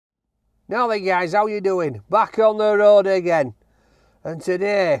Now then guys, how you doing? Back on the road again. And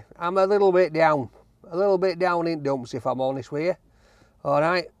today, I'm a little bit down. A little bit down in dumps if I'm honest with you.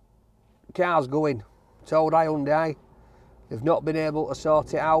 Alright, car's going. Told Hyundai. They've not been able to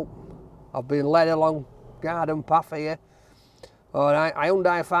sort it out. I've been led along garden path here. Alright,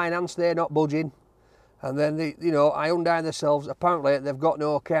 Hyundai Finance, they're not budging. And then, Hyundai themselves, apparently they've got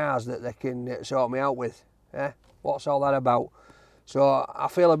no cars that they can sort me out with. What's all that about? So I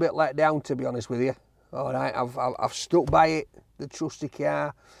feel a bit let down, to be honest with you. Alright, I've stuck by it, the trusty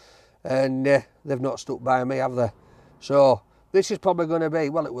car, and they've not stuck by me, have they? So this is probably going to be,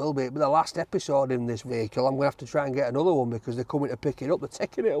 well it will be the last episode in this vehicle. I'm going to have to try and get another one because they're coming to pick it up. They're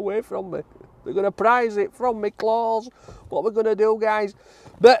taking it away from me. They're going to prize it from me claws. What we're going to do, guys.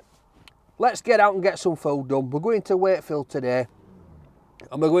 But let's get out and get some food done. We're going to Wakefield today,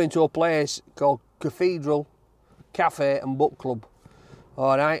 and we're going to a place called Cathedral Cafe and Book Club.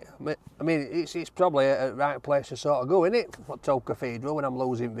 Alright, I mean it's probably a right place to sort of go, isn't it? What told Cathedral when I'm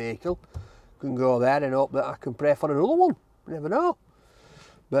losing vehicle. Can go there and hope that I can pray for another one. You never know.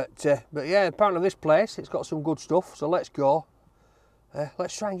 But yeah, apparently this place, it's got some good stuff, so let's go.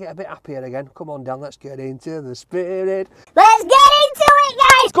 Let's try and get a bit happier again. Come on Dan, let's get into the spirit. Let's get into it,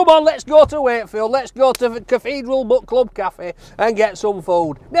 guys! Come on, let's go to Wakefield. Let's go to the Cathedral Book Club Cafe and get some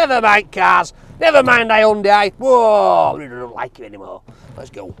food. Never mind cars. Never mind Hyundai. Whoa, I don't like you anymore. Let's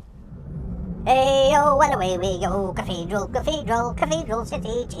go. Hey, oh, well, away we go. Cathedral, Cathedral, Cathedral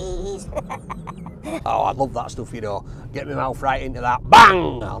City Cheese. Oh, I love that stuff, you know. Get my mouth right into that.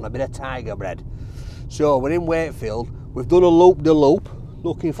 Bang! On a bit of tiger bread. So, we're in Wakefield. We've done a loop-de-loop,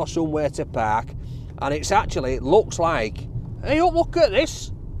 looking for somewhere to park. And it's actually, it looks like... Hey, look at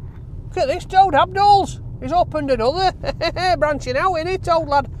this. Look at this, Toad Abdul's. He's opened another. Branching out, isn't it, Toad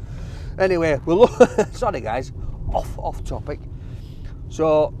lad? Anyway, we'll look... Sorry, guys. Off topic.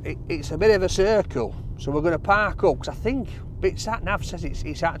 So, it's a bit of a circle. So, we're going to park up, because I think... Sat Nav says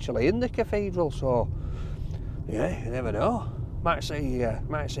it's actually in the cathedral, so yeah, you never know. Might see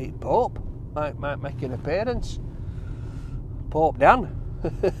Pope might make an appearance. Pope Dan.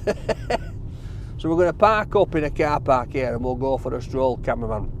 So we're going to park up in a car park here, and we'll go for a stroll,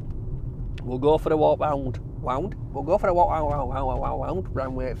 cameraman. We'll go for a walk round. We'll go for a walk round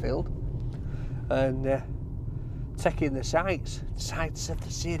around Wakefield, and take in the sights of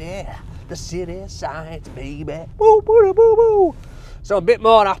the city. The city sights, baby. Boo, boo, boo, boo. So I'm a bit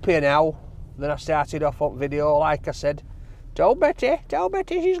more happier now than I started off on video. Like I said, tell Betty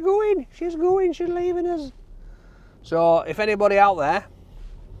she's going, she's leaving us. So if anybody out there,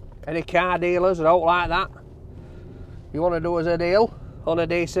 any car dealers or out like that, you want to do us a deal on a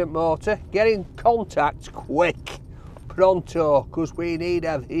decent motor, get in contact quick, pronto, because we need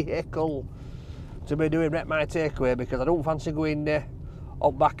a vehicle to be doing Rep My Takeaway, because I don't fancy going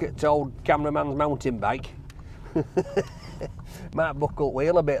up back at old cameraman's mountain bike. Might buckle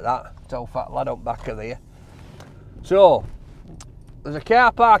wheel a bit, that old fat lad up back of there. So there's a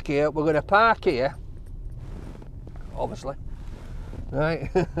car park here. We're going to park here, obviously, right,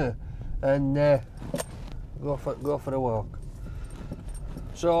 and go for a walk.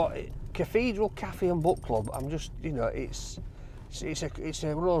 So Cathedral Cafe and Book Club. I'm just, you know, it's one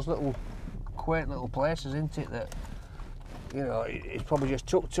of those little quaint little places, isn't it, that, you know, it's probably just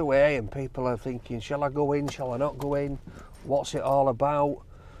tucked away and people are thinking, shall I go in, shall I not go in, what's it all about,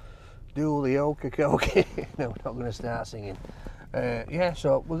 do the okey-dokey. No, we're not going to start singing. Yeah,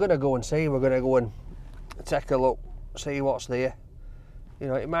 so we're going to go and see, we're going to go and take a look, see what's there. You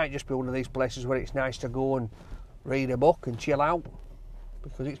know, it might just be one of these places where it's nice to go and read a book and chill out,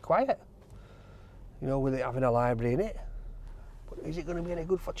 because it's quiet, you know, with it having a library in it. But is it going to be any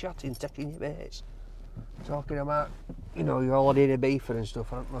good for chatting, taking your mates, talking about, you know, your holiday to Beaver and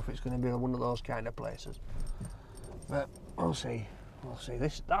stuff? I don't know if it's going to be one of those kind of places, but we'll see. We'll see.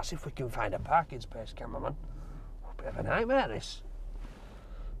 That's if we can find a parking space, cameraman. A bit of a nightmare, this.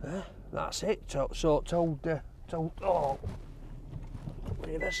 That's it. So told. Oh,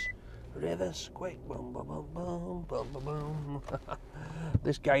 rivers, quick, boom, boom, boom, boom, boom, boom, boom.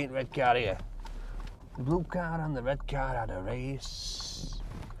 This guy in red car here. The blue car and the red car had a race.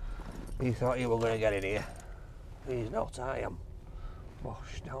 He thought you were going to get in here. He's not, I am.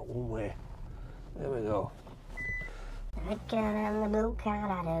 Washed out one way. There we go. The red car and the blue car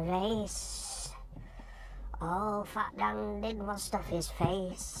had a race. All Fat Dan did was stuff his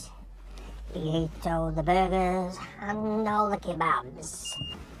face. He ate all the burgers and all the kebabs.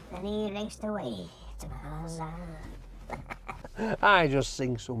 Then he raced away to Mazda. I just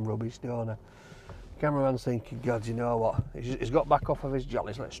sing some rubbish, don't I? Cameraman's thinking, God, you know what? He's got back off of his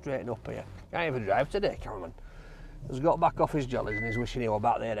jollies. Let's straighten up here. Can't even drive today, cameraman. has got back off his jollies and he's wishing he were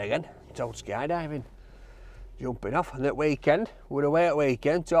back there again. Told skydiving, jumping off. And at weekend, we're away at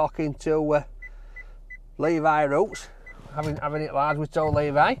weekend talking to Levi Roots, having it large with told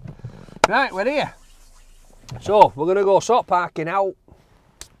Levi. Right, we're here. So we're gonna go sort parking out,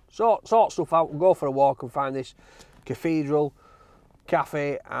 sort stuff out, and go for a walk and find this cathedral,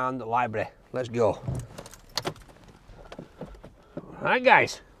 cafe and library. Let's go. Right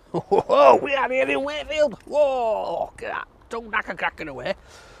guys. Whoa, we are here in Wakefield. Whoa, look at that. Tongue knacker cracking away.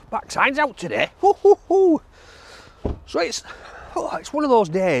 Backside's out today. So it's one of those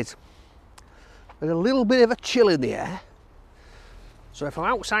days. There's a little bit of a chill in the air. So if I'm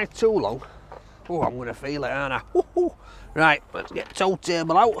outside too long, oh, I'm going to feel it, aren't I? Right, let's get the tow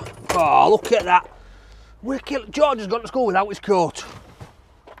table out. Oh, look at that. George has gone to school without his coat.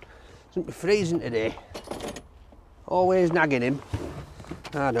 Isn't it freezing today? Always nagging him.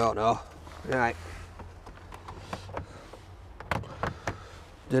 I don't know. Right.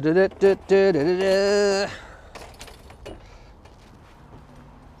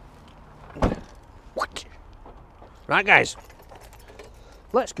 What? Right, guys.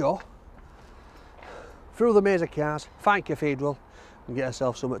 Let's go through the maze of cars, find Cathedral, and get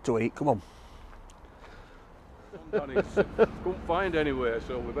ourselves something to eat. Come on. Couldn't find anywhere,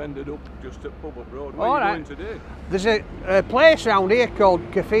 so we've ended up just at Pub Up Road. Where are you going today? There's a place around here called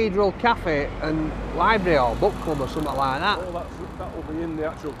Cathedral Cafe and Library or Book Club or something like that. Oh, that will be in the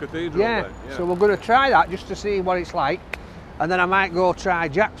actual cathedral yeah. then. Yeah, so we're going to try that just to see what it's like, and then I might go try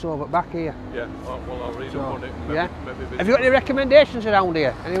Jack's over back here. Yeah, well I'll read up on it. Maybe Have you got any recommendations around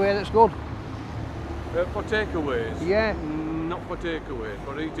here? Anywhere that's good? For takeaways? Yeah. Not for takeaways,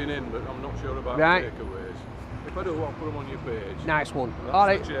 for eating in, but I'm not sure about takeaways. If I do, I'll put them on your page. Nice one. That's all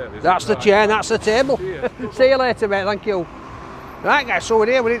right. The chair, that's the chair and that's the table. See you later, mate. Thank you. Right, guys, so we're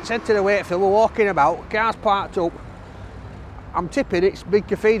here. We didn't send to the Wakefield. We're walking about. Cars parked up. I'm tipping it's big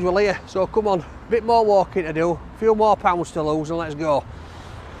cathedral here. So come on. A bit more walking to do. A few more pounds to lose and let's go.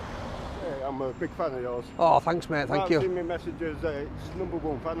 Hey, I'm a big fan of yours. Oh, thanks, mate. Thank you. I've seen my messages. It's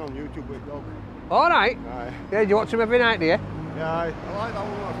 #1 fan on YouTube with dog. All right. Aye. Yeah, do you watch him every night, do you? Yeah, I like that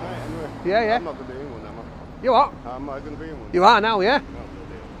one last night anyway. Yeah. I'm not going to be in one, am I? You what? I'm not going to be in one. You are now, yeah? No,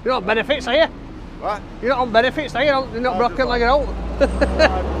 You're not on benefits, are you? what? You're not on benefits, are you? You're not broken like an old.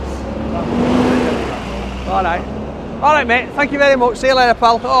 All right. All right, mate. Thank you very much. See you later,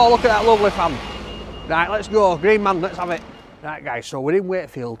 pal. Oh, look at that lovely fan. Right, let's go. Green man, let's have it. Right, guys, so we're in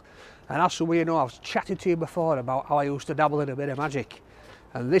Wakefield. And as some of you know, I was chatting to you before about how I used to dabble in a bit of magic.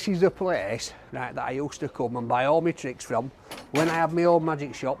 And this is the place, right, that I used to come and buy all my tricks from. When I had my own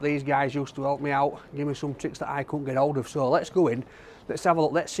magic shop, these guys used to help me out, give me some tricks that I couldn't get hold of. So let's go in, let's have a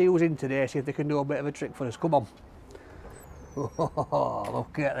look, let's see who's in today, see if they can do a bit of a trick for us. Come on. Oh,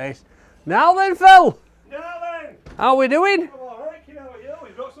 look at this. Now then, Phil. Now then. How are we doing? I'm all right, kid, how are you?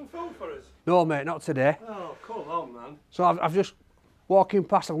 You've got some food for us? No, mate, not today. Oh, come on, man. So I've just walking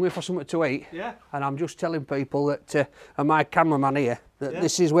past, I'm going for something to eat. Yeah. And I'm just telling people that, and my cameraman here, that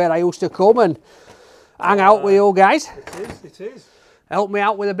this is where I used to come and hang out with you guys. It is. Help me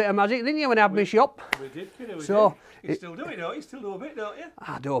out with a bit of magic, didn't you, when I had my shop? We did, kiddo, we So, did. You still do it, don't you? You still do a bit, don't you?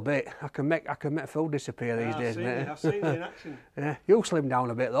 I do a bit. I can make food disappear these days, mate. I've seen it in action. Yeah, you slimmed down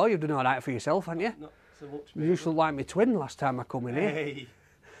a bit though. You've done all right for yourself, haven't you? Not so much. You used to look like my twin last time I come in here. Hey,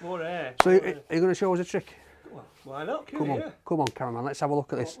 more hair. So, are you going to show us a trick? Well, why not? Come on, cameraman. Let's have a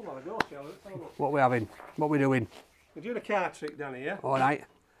look at this. Well, go, shall we? Let's have a look. What are we having? What are we doing? We're doing a card trick, Danny, yeah? All right.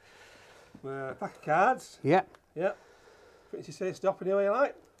 Pack of cards. Yeah. Yeah. Can you say stop anywhere you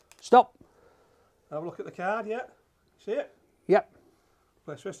like? Stop. Have a look at the card, yeah? See it? Yep.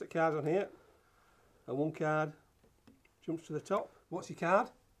 Place rest of the cards on here. And one card jumps to the top. What's your card?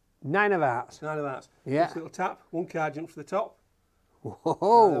 9 of hearts. 9 of hearts. Yeah. This little tap, one card jumps to the top.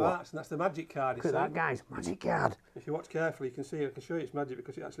 Whoa. 9 of hearts, and that's the magic card. Look at that, guys. Magic card. If you watch carefully, you can see, I can show you it's magic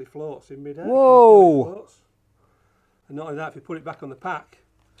because it actually floats in mid-air. Whoa. And not only that, if you put it back on the pack,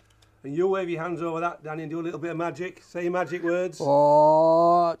 and you wave your hands over that, Danny, and do a little bit of magic, say your magic words.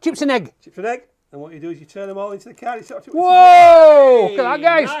 Oh, chips and egg. Chips and egg. And what you do is you turn them all into the card. Whoa! Look at that,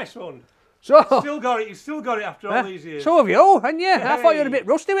 guys. Nice one. So, Still got it. You still got it after all these years. So have you, haven't you? I thought you were a bit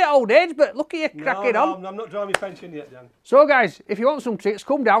rusty with old age, but look at you cracking on. I'm not drawing my pension yet, Dan. So guys, if you want some tricks,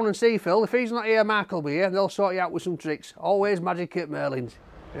 come down and see Phil. If he's not here, Mark will be here. They'll sort you out with some tricks. Always magic at Merlin's.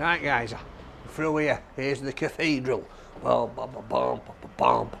 Right, guys, through here. Here's the cathedral.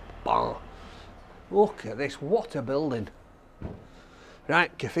 Look at this. What a building.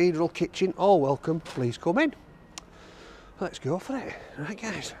 Right, cathedral kitchen. All welcome. Please come in. Let's go for it. Right,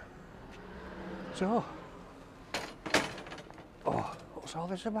 guys. So, oh, what's all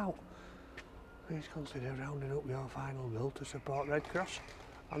this about? Please consider rounding up your final bill to support Red Cross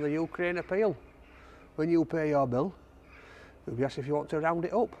and the Ukraine appeal. When you pay your bill, you'll be asked if you want to round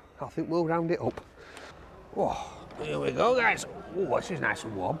it up. I think we'll round it up. Oh, here we go, guys. Oh, this is nice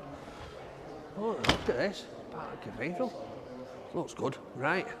and warm. Oh, look at this. Part of the Cathedral. Looks good.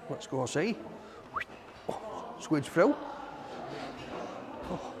 Right, let's go see. Oh, squidge through.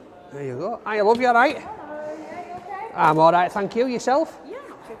 Oh, there you go. Hi, love, you alright? Hello, yeah, you okay? I'm alright, thank you. Yourself? Yeah,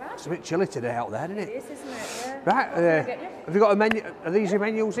 not too bad. It's a bit chilly today out there, isn't it? It is, isn't it? Yeah. Right, have you got a menu? Are these your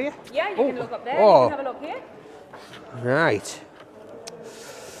menus here? Yeah, you can look up there. Oh. You can have a look here. Right.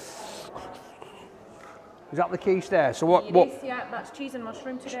 Is that the quiche there? So what? It What is, yeah, that's cheese and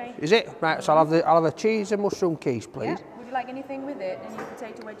mushroom today. is it? Right. So I'll have a cheese and mushroom quiche, please. Yeah. Would you like anything with it? Any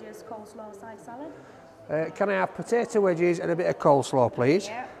potato wedges, coleslaw, side salad? Can I have potato wedges and a bit of coleslaw, please?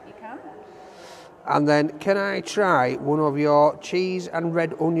 Yeah, you can. And then can I try one of your cheese and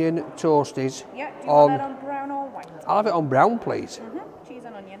red onion toasties? Yeah, do you want that on brown or white? I'll have it on brown, please. Cheese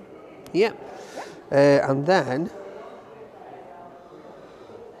and onion. Yep. And then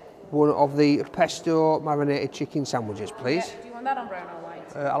one of the pesto marinated chicken sandwiches, please. Yeah, do you want that on brown or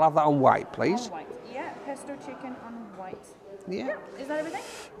white? I'll have that on white, please. On white. Yeah, pesto chicken on white. Yeah. Is that everything?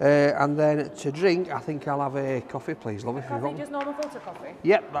 And then to drink, I think I'll have a coffee, please, love, if you've Coffee, got. just normal filter coffee?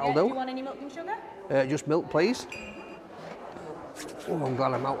 Yep, that'll Yeah, do. do you want any milk and sugar? Just milk, please. Oh, I'm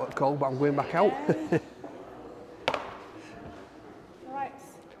glad I'm out at cold, but I'm going back out. Right.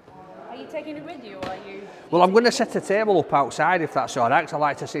 Are you taking it with you, or are you? Well, I'm going to set a table up outside if that's all right, 'cause I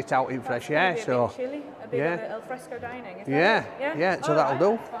like to sit out in fresh air. Maybe a So bit chilly, a bit yeah. of al fresco dining. Is Yeah, that it? yeah, so All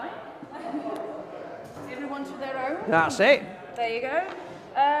that'll do. That's fine. Everyone to their own. that's it. There you go.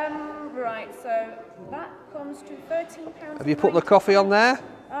 Right, so that comes to £13. Have you put the coffee on there?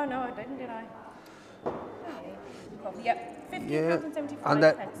 Oh no, I didn't, did I? Coffee, yep. £15.75.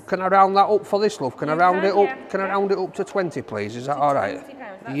 And can I round that up for this, love? Can I You round can, it up? yeah, Can I yeah. round it up to 20, please? Is that all right? £20.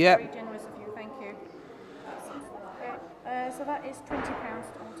 That's Yep. very generous of you, thank you. Okay. So that is £20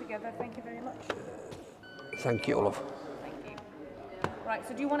 altogether. Thank you very much. Thank you, love. Thank you. Right,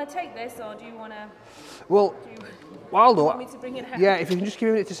 so do you want to take this, or do you want to? Well, I'll I'll do want me it. to bring it out? Yeah, if you can just give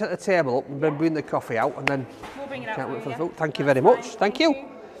me a minute to set the table up and then bring the coffee out, and then We'll bring it out can't for wait you, for the yeah. food. Thank you That's very much. fine, Thank you.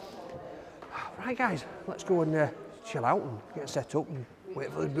 Right, guys, let's go and chill out and get set up and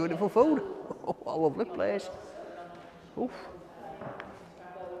wait for the beautiful food. Oh, what a lovely place. Oof.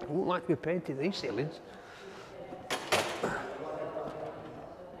 I wouldn't like to be painting these ceilings.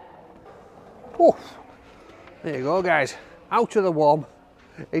 Oof. There you go, guys. Out of the warm,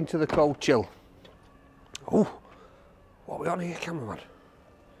 into the cold chill. Oh, what are we on here, cameraman?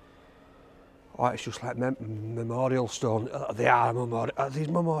 Oh, it's just like memorial stone. They are memorial. Are these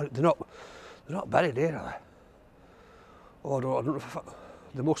memorial? They're not buried here, are they? Oh, I don't know if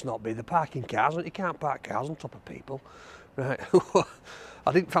they must not be. They're parking cars. You can't park cars on top of people. Right.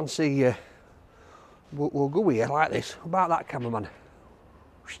 I didn't fancy. We'll go here like this. About that, cameraman.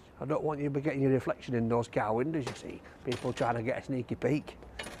 I don't want you to be getting your reflection in those car windows, you see. People trying to get a sneaky peek.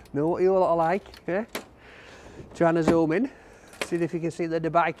 Know what you lot are like, yeah? Trying to zoom in. See if you can see the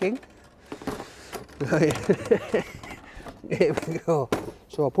Dubai King. Here we go.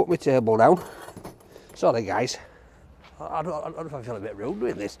 So I'll put my table down. Sorry, guys. I don't know if I feel a bit rude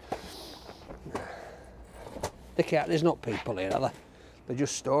doing this. There's not people here, are there? They're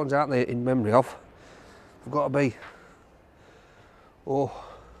just stones, aren't they, in memory of? They've got to be. Oh,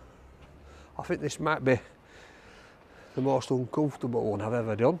 I think this might be the most uncomfortable one I've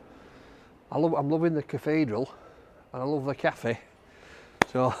ever done. I'm loving the cathedral and I love the cafe.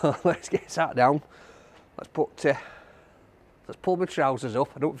 So let's get sat down. Let's pull my trousers up.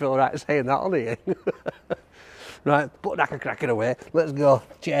 I don't feel right saying that on here. Right, put that cracker away. Let's go.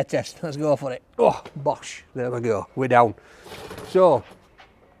 Chair test. Let's go for it. Oh, bosh. There we go. We're down. So,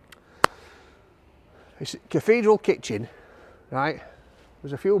 it's a cathedral kitchen, right?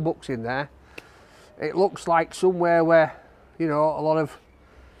 There's a few books in there. It looks like somewhere where, you know, a lot of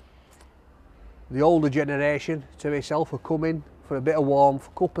the older generation to myself are coming for a bit of warmth,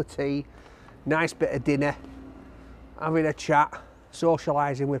 cup of tea, nice bit of dinner, having a chat,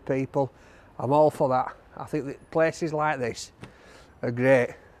 socialising with people. I'm all for that. I think that places like this are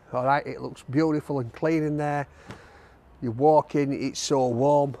great. All right, it looks beautiful and clean in there. You walk in, it's so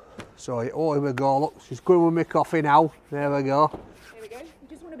warm. So, oh, here we go, look, she's going with my coffee now. There we go. Here we go. You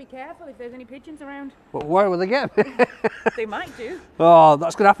just want to be careful if there's any pigeons around. But where will they get me? They might do. Oh,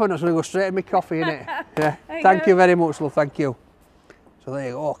 that's going to happen. That's going to go straight in my coffee, innit? Yeah. Thank you very much, love. Thank you. So there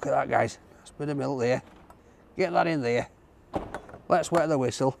you go. Look at that, guys. That's a bit of milk there. Get that in there. Let's wet the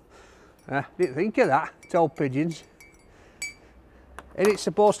whistle. Didn't think of that. Told pigeons. And it's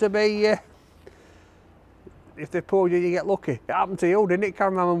supposed to be if they pulled you, you get lucky. It happened to you, didn't it,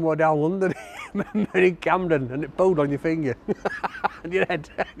 cameraman, when we were down London? Remember in Camden, and it pulled on your finger. And your head,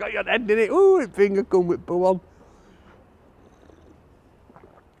 got your head, didn't it? Ooh, your finger come with poo on.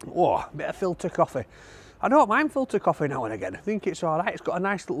 Oh, a bit of filter coffee. I don't mind filter coffee now and again. I think it's all right. It's got a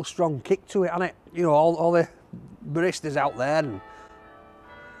nice little strong kick to it, hasn't it? You know, all the baristas out there. And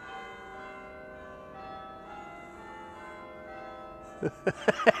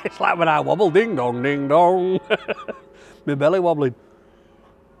it's like when I wobble, ding dong, ding dong. My belly wobbling.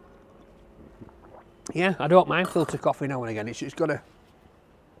 Yeah, I don't mind filter coffee now and again. It's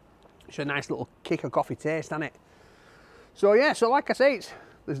a nice little kick of coffee taste, hasn't it? So yeah, so like I say,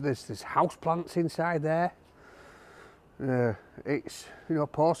 there's house plants inside there. It's, you know,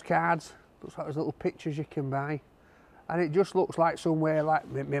 postcards. Looks like there's little pictures you can buy, and it just looks like somewhere like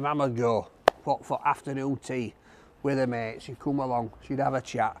my mum would go for afternoon tea with her mates. You come along, she'd have a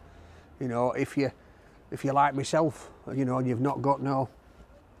chat. You know, if you like myself, you know, and you've not got no,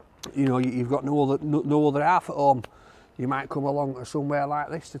 you know, you've got no other half at home, you might come along to somewhere like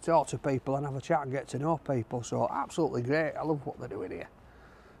this to talk to people and have a chat and get to know people. So absolutely great. I love what they're doing here.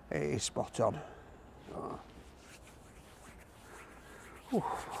 It is spot on. Oh.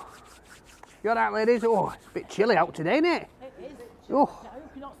 You alright, ladies? Oh, it's a bit chilly out today, isn't it? It is. Oh. I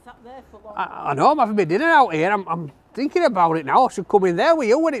hope you're not sat there for long. I know, I'm having my dinner out here. I'm thinking about it now. I should come in there with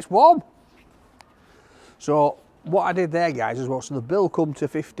you when it's warm. So what I did there, guys, is what, so the bill come to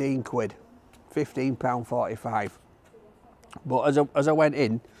 15 quid, £15.45. But as I went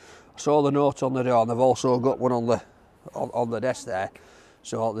in, I saw the note on the door, and they've also got one on the desk there.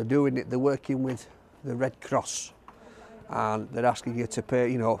 So they're working with the Red Cross, and they're asking you to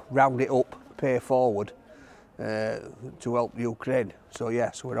pay, you know, round it up, pay forward to help Ukraine. So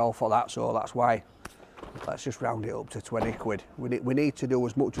yeah, so we're all for that. So that's why let's just round it up to 20 quid. We need to do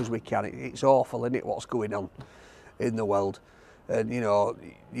as much as we can. It's awful, isn't it, what's going on in the world? And you know,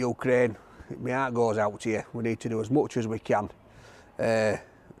 Ukraine, my heart goes out to you. We need to do as much as we can.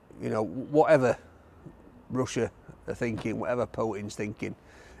 You know, whatever Russia are thinking, whatever Putin's thinking,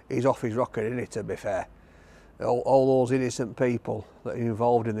 he's off his rocker, isn't he, to be fair? All those innocent people that are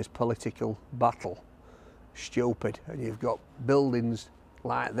involved in this political battle, stupid. And you've got buildings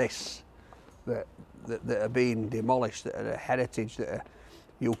like this that are being demolished, that are a heritage, that are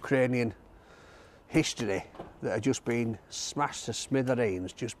Ukrainian history, that are just being smashed to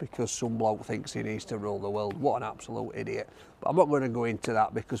smithereens just because some bloke thinks he needs to rule the world. What an absolute idiot. But I'm not going to go into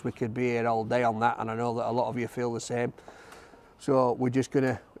that because we could be here all day on that, and I know that a lot of you feel the same. So we're just going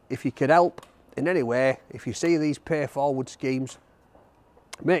to, if you could help in any way, if you see these pay forward schemes,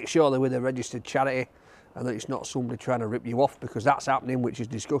 make sure they're with a registered charity and that it's not somebody trying to rip you off, because that's happening, which is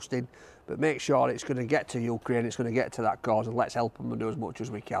disgusting. But make sure it's going to get to Ukraine, it's going to get to that cause, and let's help them and do as much as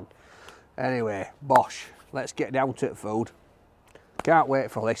we can. Anyway, bosh, let's get down to food. Can't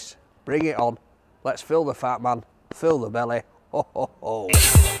wait for this. Bring it on. Let's fill the fat man, fill the belly. Ho ho ho.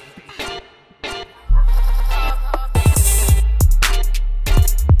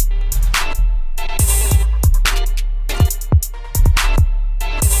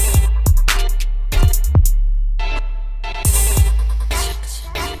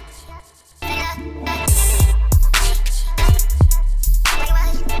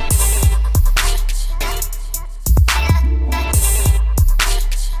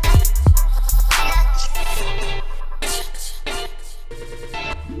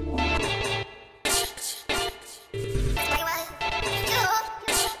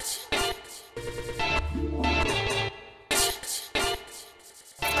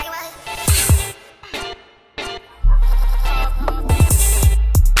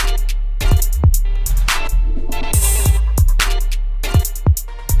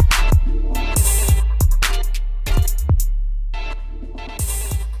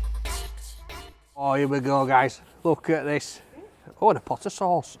 Oh, here we go, guys. Look at this. Oh, and a pot of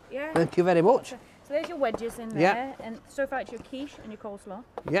sauce. Yeah. Thank you very much. So there's your wedges in there, Yeah. and so far it's your quiche and your coleslaw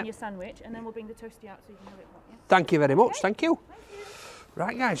Yeah. and your sandwich, and then we'll bring the toasty out so you can have it hot. Yeah? Thank you very much. Thank you.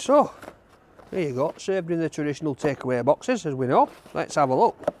 Right, guys, so there you go. Served in the traditional takeaway boxes, as we know. Let's have a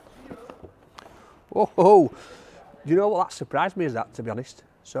look. Oh, do you know what that surprised me is that, to be honest?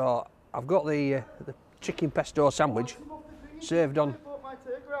 So I've got the chicken pesto sandwich served on.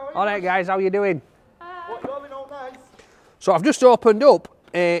 All right, guys, how you doing? So I've just opened up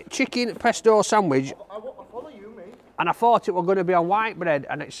a chicken pesto sandwich, and I thought it was going to be on white bread,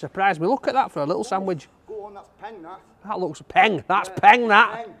 and it surprised me. Look at that for a little sandwich. Go on, that's peng, that. That looks peng. That's peng,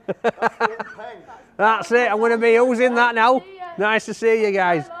 that. That's peng. That's it. I'm going to be using that now. Nice to see you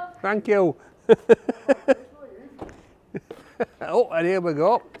guys. Thank you. Oh, and here we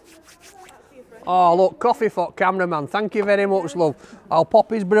go. Oh, look, coffee for cameraman. Thank you very much, love. I'll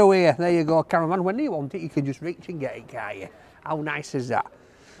pop his brew here. There you go, cameraman. When you want it, you can just reach and get it, can't you? How nice is that?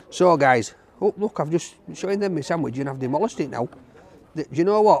 So, guys, oh, look, I've just shown them my sandwich and I've demolished it now. Do you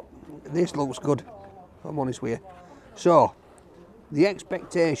know what? This looks good. I'm honest with you. So, the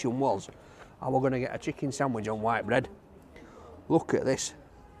expectation was I was going to get a chicken sandwich on white bread. Look at this.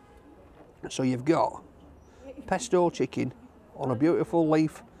 So, you've got pesto chicken on a beautiful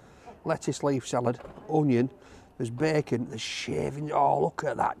leaf, lettuce leaf salad, onion, there's bacon, there's shavings. Oh, look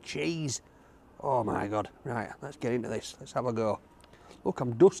at that cheese. Oh my God. Right, let's get into this. Let's have a go. Look,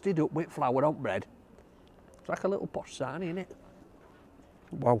 I'm dusted up with flour on bread. It's like a little posh sarnie, isn't it?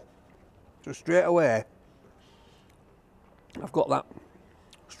 Wow. So straight away, I've got that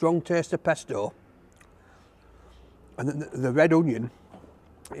strong taste of pesto, and then the red onion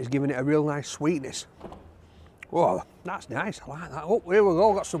is giving it a real nice sweetness. Oh, that's nice. I like that. Oh, here we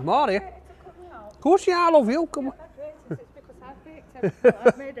go. Got some more here. Of course, yeah, I love you. Come on. It's because I've baked everything.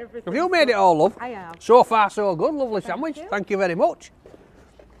 I've made everything. Have you made it all, love? I have. So far, so good. Lovely sandwich. you. Thank you very much.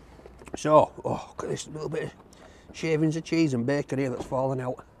 So, oh, look at this little bit of shavings of cheese and bacon here that's falling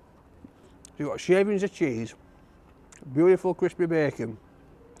out. So you've got shavings of cheese, beautiful crispy bacon.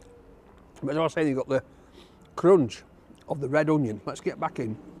 But as I was saying, you've got the crunch of the red onion. Let's get back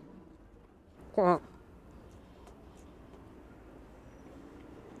in.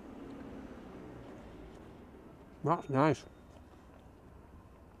 That's nice.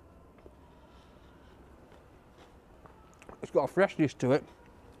 It's got a freshness to it.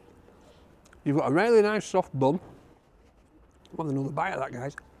 You've got a really nice soft bun. I'll have another bite of that,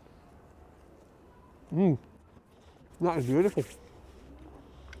 guys. That is beautiful.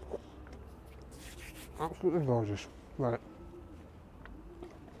 Absolutely gorgeous. Right.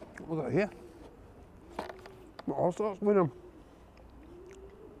 Look at here. What all sorts with them.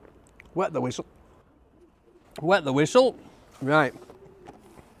 Wet the whistle. Wet the whistle. Right.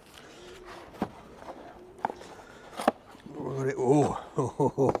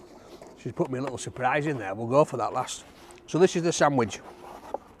 Oh, she's put me a little surprise in there. We'll go for that last. So this is the sandwich.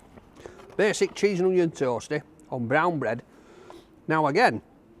 Basic cheese and onion toasty on brown bread. Now again,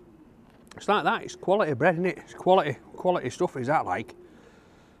 it's like that. It's quality bread, isn't it? It's quality stuff. Is that like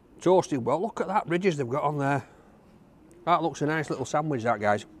toasted? Well, look at that ridges they've got on there. That looks a nice little sandwich, that,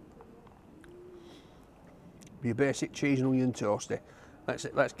 guys. Your basic cheese and onion toasty.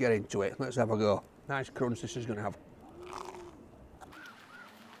 Let's get into it. Let's have a go. Nice crunch this is going to have.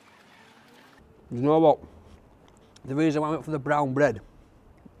 You know what? The reason why I went for the brown bread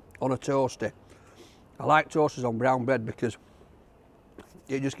on a toasty, I like toasters on brown bread because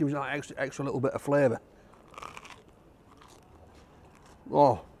it just gives that extra little bit of flavour.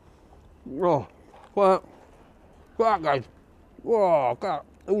 Oh, look at that, guys. Oh, look at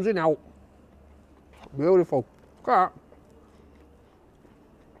that, oozing out. Beautiful. Look at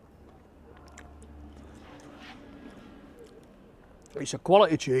that. It's a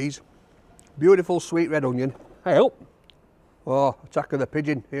quality cheese. Beautiful sweet red onion. Hey, up. Oh, attack of the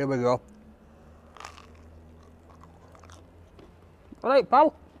pigeon. Here we go. All right,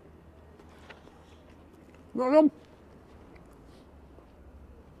 pal. Not done.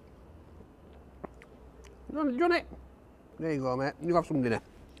 Done it. There you go, mate. You have some dinner.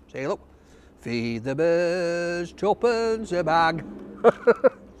 See, look. Feed the birds, tuppence a bag.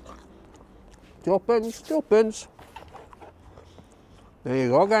 Tuppence. There you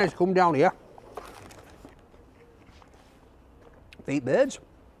go, guys. Come down here. Feed birds.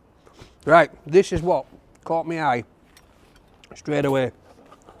 Right, this is what caught my eye straight away.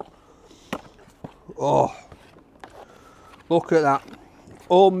 Oh, look at that.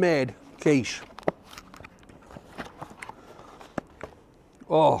 Homemade quiche.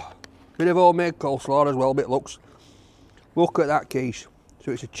 Oh, bit of homemade coleslaw as well, bit looks. Look at that quiche.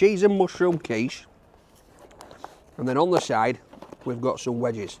 So it's a cheese and mushroom quiche. And then on the side, we've got some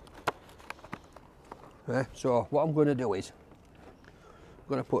wedges. So what I'm going to do is, I'm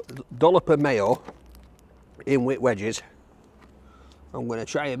going to put a dollop of mayo in with wedges. I'm going to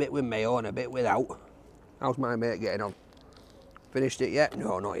try a bit with mayo and a bit without. How's my mate getting on? Finished it yet?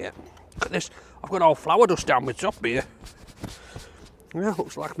 No, not yet. Look at this. I've got all flour dust down my top here. Yeah,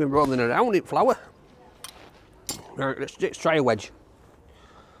 looks like I've been rolling around in flour. Right, let's try a wedge.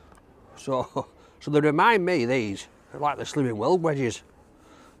 So they remind me, these are like the Slimming World wedges.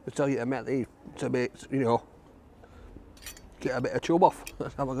 I tell you to make these to be, you know, get a bit of chub off.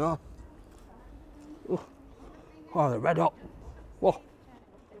 Let's have a go. Oh, they're red hot. Whoa.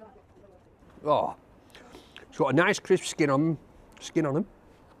 Oh, it's got a nice crisp skin on them.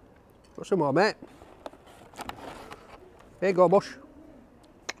 Got some more, mate. Here you go, Bush.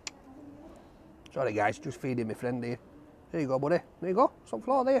 Sorry guys, just feeding my friend here. There you go, buddy. There you go. Some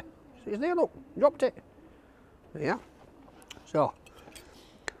flour there. See, it's there, look. Dropped it. There you are. So,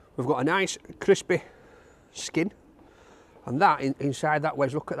 we've got a nice crispy skin. And that, inside that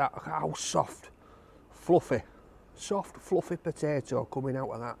wedge, look at that. Look how soft, fluffy, soft, fluffy potato coming out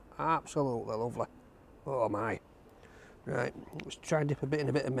of that. Absolutely lovely. Oh my. Right, let's try and dip a bit in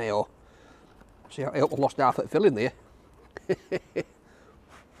a bit of mayo. See, I hope I've lost half that filling there.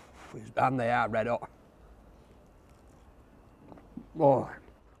 And they are red hot. Oh.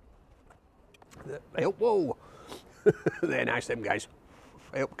 Whoa. They're nice, them guys.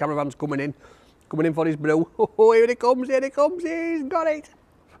 I hope caravan's coming in for his brew. Oh, here he comes, he's got it.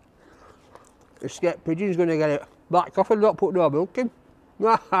 The skep pigeon's going to get it. Black coffee, not put no milk in.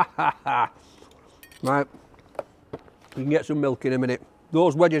 Right, you can get some milk in a minute.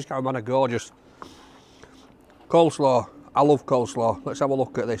 Those wedges, caravan, are gorgeous. Coleslaw, I love coleslaw. Let's have a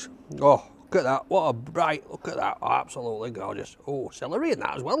look at this. Oh, look at that, what a bright, look at that. Oh, absolutely gorgeous. Oh, celery in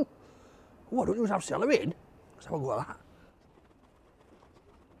that as well. Oh, I don't usually have celery in. Let's have a go at that.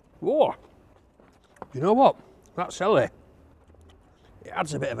 Whoa. You know what? That celery, it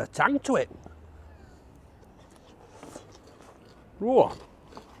adds a bit of a tang to it. Whoa.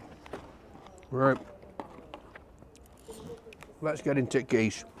 Right. Let's get into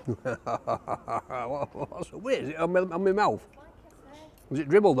quiche. What's so weird? Is it on my mouth? Was it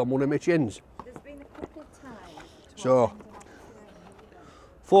dribbled on one of my chins? There's been a couple of times. So,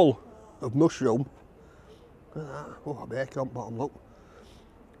 full of mushroom. Look at that. Oh, bacon on bottom, look.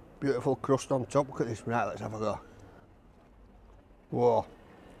 Beautiful crust on top. Look at this. Right, let's have a go. Whoa.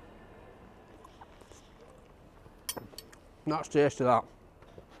 That's taste of that.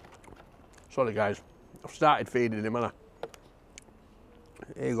 Sorry guys, I've started feeding him, haven't I?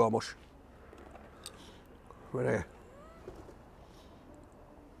 Here you go, mush. Right here.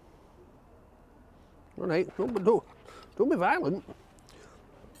 Alright, don't be violent.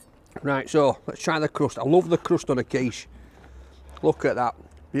 Right, so let's try the crust. I love the crust on a quiche. Look at that,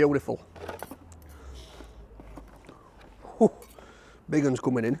 beautiful. Whew. Big one's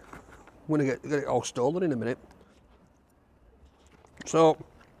coming in. I'm gonna get it all stolen in a minute. So,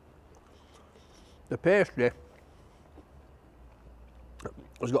 the pastry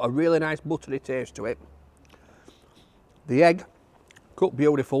has got a really nice buttery taste to it. The egg, cooked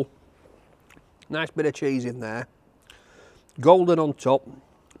beautiful. Nice bit of cheese in there. Golden on top.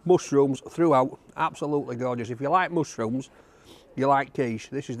 Mushrooms throughout. Absolutely gorgeous. If you like mushrooms, you like quiche,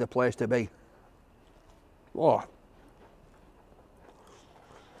 this is the place to be. Oh.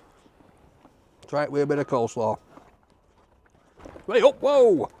 Try it with a bit of coleslaw. Ready up,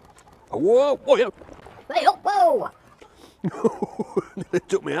 whoa! Whoa, oh yeah. Ready up, whoa! They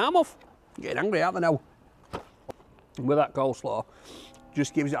took my arm off. Getting angry, aren't they now? And with that coleslaw,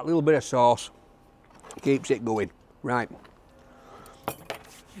 just gives that little bit of sauce, keeps it going. Right.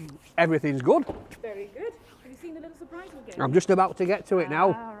 Everything's good. Very good. Have you seen the little surprise we'll get? I'm just about to get to it now.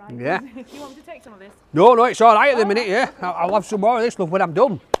 Right. Yeah. Do you want me to take some of this? No, it's all right at the minute, yeah. I'll have some more of this stuff when I'm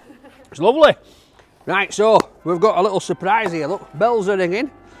done. It's lovely. Right, so we've got a little surprise here. Look, bells are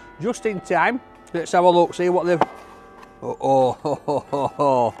ringing just in time. Let's have a look, see what they've...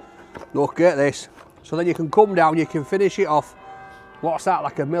 Oh. Look at this. So then you can come down, you can finish it off. What's that,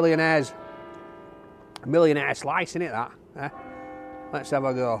 like a millionaire slice, isn't it, that? Eh? Let's have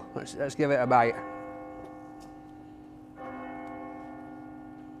a go. Let's give it a bite.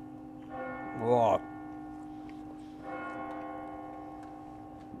 Oh.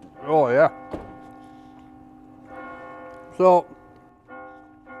 Oh yeah. So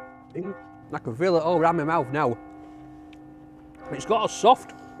I can feel it all around my mouth now. It's got a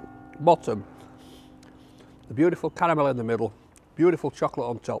soft bottom, the beautiful caramel in the middle, beautiful chocolate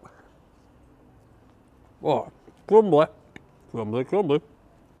on top. Oh, crumbly. Crumbly.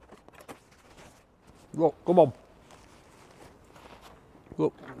 Look, come on.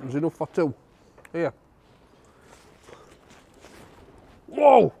 Look, there's enough for two. Here.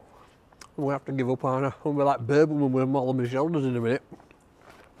 Whoa! I'm gonna have to give up, aren't I? I'm gonna be like Birdman with them all on my shoulders in a minute.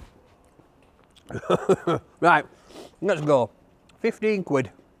 Right, let's go. 15 quid.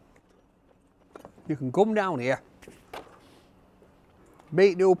 You can come down here,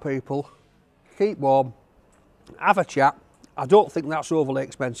 meet new people, keep warm, have a chat. I don't think that's overly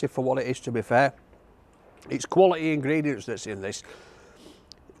expensive for what it is, to be fair. It's quality ingredients that's in this.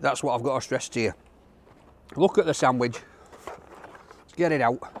 That's what I've got to stress to you. Look at the sandwich. Let's get it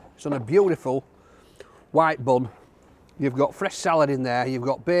out. It's on a beautiful white bun. You've got fresh salad in there. You've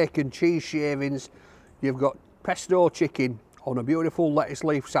got bacon, cheese shavings. You've got pesto chicken on a beautiful lettuce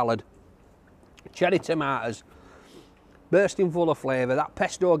leaf salad. Cherry tomatoes. bursting full of flavour. That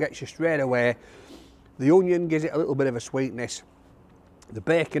pesto gets you straight away. The onion gives it a little bit of a sweetness. The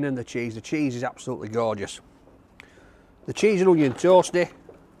bacon and the cheese is absolutely gorgeous. The cheese and onion toasty,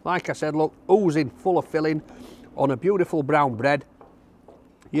 like I said, look, oozing, full of filling on a beautiful brown bread.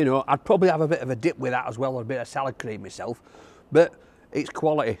 You know, I'd probably have a bit of a dip with that as well, or a bit of salad cream myself, but it's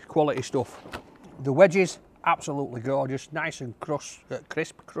quality stuff. The wedges, absolutely gorgeous, nice and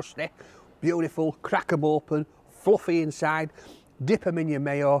crisp, crusty, beautiful, crack them open, fluffy inside, dip them in your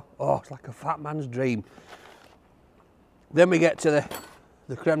mayo. Oh, it's like a fat man's dream. Then we get to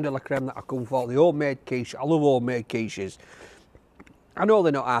the creme de la creme that I come for, the homemade quiche. I love homemade quiches. I know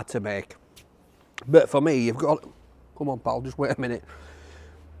they're not hard to make, but for me, you've got, come on pal, just wait a minute.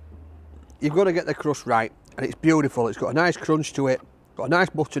 You've got to get the crust right, and it's beautiful. It's got a nice crunch to it, got a nice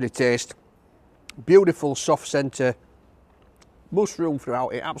buttery taste, beautiful soft centre, mushroom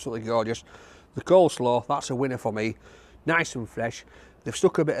throughout it, absolutely gorgeous. The coleslaw, that's a winner for me, nice and fresh. They've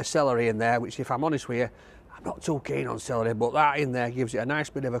stuck a bit of celery in there, which if I'm honest with you, I'm not too keen on celery, but that in there gives it a nice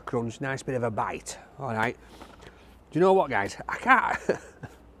bit of a crunch, nice bit of a bite, all right. Do you know what, guys? I can't,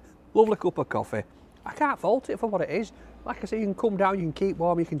 lovely cup of coffee. I can't fault it for what it is. Like I say, you can come down, you can keep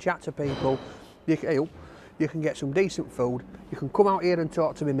warm, you can chat to people, you can get some decent food, you can come out here and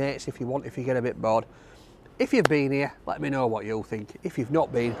talk to my mates if you want, if you get a bit bored. If you've been here, let me know what you think. If you've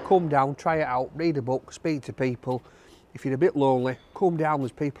not been, come down, try it out, read a book, speak to people. If you're a bit lonely, come down,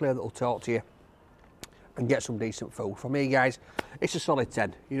 there's people here that will talk to you and get some decent food. For me, guys, it's a solid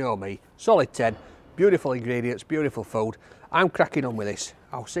 10, you know me, solid 10, beautiful ingredients, beautiful food. I'm cracking on with this.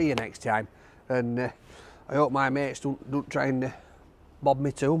 I'll see you next time, and I hope my mates don't try and bob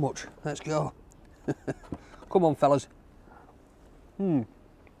me too much. Let's go. Come on, fellas.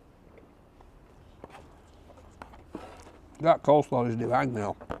 That coleslaw is divine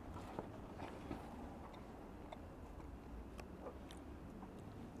now.